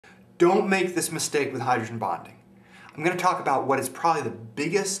don't make this mistake with hydrogen bonding. I'm going to talk about what is probably the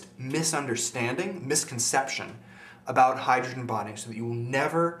biggest misconception about hydrogen bonding so that you will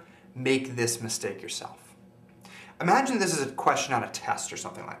never make this mistake yourself. Imagine this is a question on a test or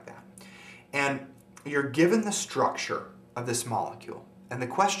something like that. And you're given the structure of this molecule. And the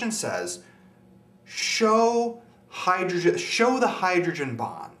question says, show the hydrogen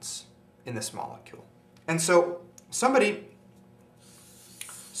bonds in this molecule. And so somebody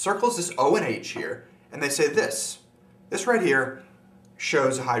circles this O and H here, and they say this right here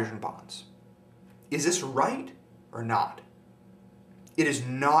shows the hydrogen bonds. Is this right or not? It is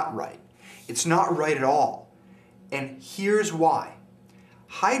not right. It's not right at all. And here's why.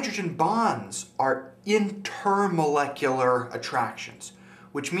 Hydrogen bonds are intermolecular attractions,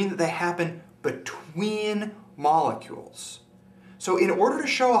 which mean that they happen between molecules. So in order to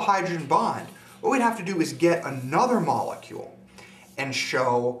show a hydrogen bond, what we'd have to do is get another molecule and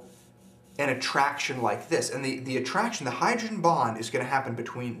show an attraction like this. And the attraction, the hydrogen bond, is going to happen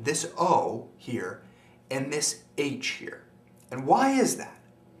between this O here and this H here. And why is that?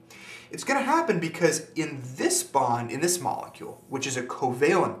 It's going to happen because in this bond, in this molecule, which is a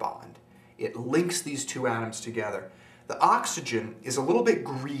covalent bond, it links these two atoms together. The oxygen is a little bit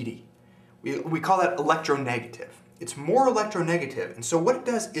greedy. We call that electronegative. It's more electronegative, and so what it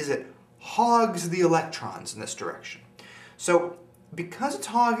does is it hogs the electrons in this direction. So because it's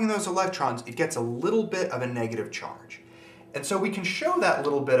hogging those electrons, it gets a little bit of a negative charge. And so we can show that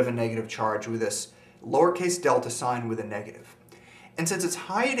little bit of a negative charge with this lowercase delta sign with a negative. And since it's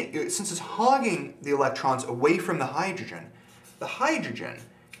hogging the electrons away from the hydrogen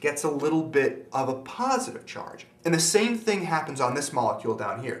gets a little bit of a positive charge. And the same thing happens on this molecule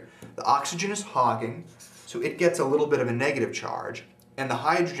down here. The oxygen is hogging, so it gets a little bit of a negative charge, and the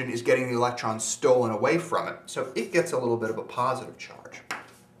hydrogen is getting the electrons stolen away from it, so it gets a little bit of a positive charge.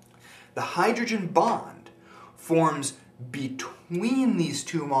 The hydrogen bond forms between these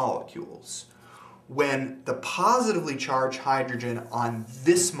two molecules when the positively charged hydrogen on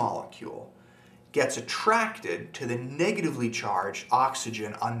this molecule gets attracted to the negatively charged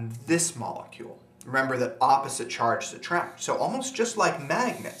oxygen on this molecule. Remember that opposite charges attract. So almost just like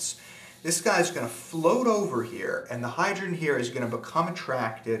magnets, this guy's going to float over here, and the hydrogen here is going to become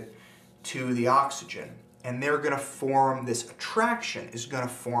attracted to the oxygen. And they're going to form, this attraction is going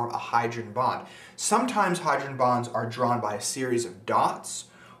to form a hydrogen bond. Sometimes hydrogen bonds are drawn by a series of dots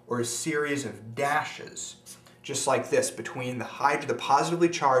or a series of dashes, just like this, between the positively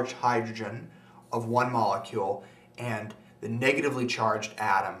charged hydrogen of one molecule and the negatively charged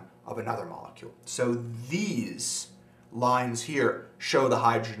atom of another molecule. So these lines here show the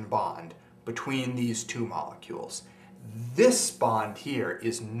hydrogen bond between these two molecules. This bond here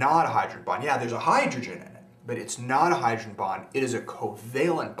is not a hydrogen bond. Yeah, there's a hydrogen in it, but it's not a hydrogen bond. It is a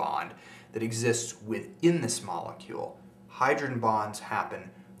covalent bond that exists within this molecule. Hydrogen bonds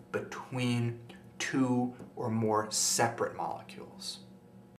happen between two or more separate molecules.